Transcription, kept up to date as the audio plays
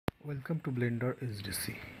Welcome to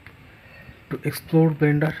blendersdc. To explore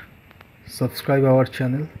Blender, subscribe our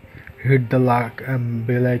channel, hit the like and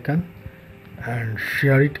bell icon, and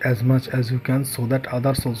share it as much as you can so that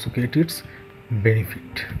others also get its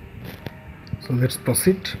benefit. So let's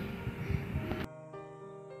proceed.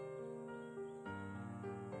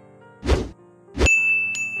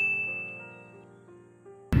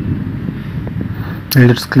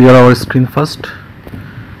 Let's clear our screen first.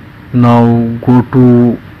 Now go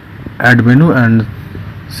to add menu and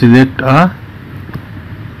select a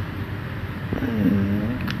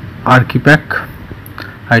Archipack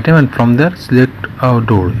item, and from there select our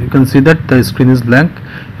door. You can see that the screen is blank.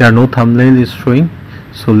 Here no thumbnail is showing.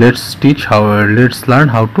 So let's learn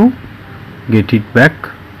how to get it back.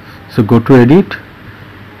 So go to edit,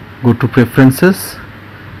 go to preferences,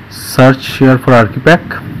 search here for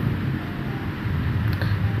Archipack,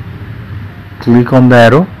 click on the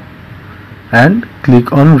arrow and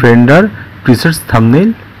click on render presets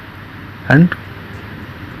thumbnail, and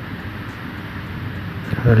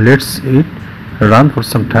let's it run for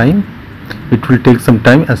some time. It will take some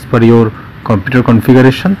time as per your computer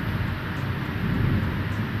configuration.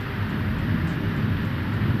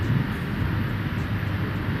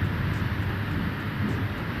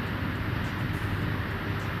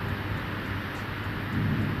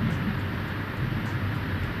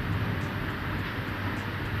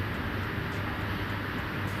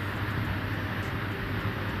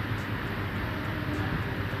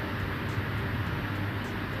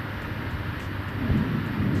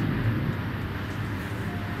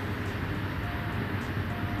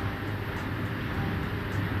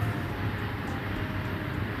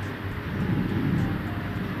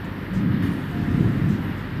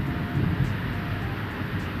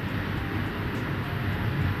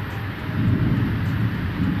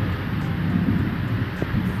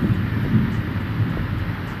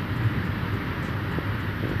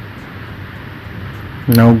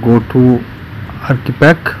 Now go to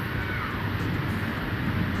Archipack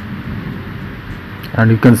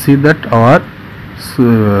and you can see that our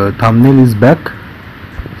thumbnail is back,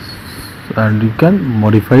 and you can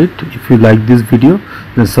modify it. If you like this video,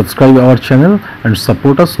 then subscribe our channel and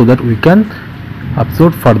support us so that we can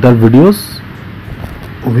upload further videos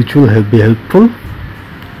which will be helpful.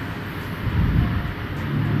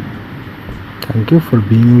 Thank you for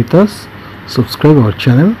being with us. Subscribe our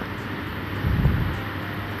channel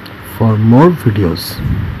for more videos.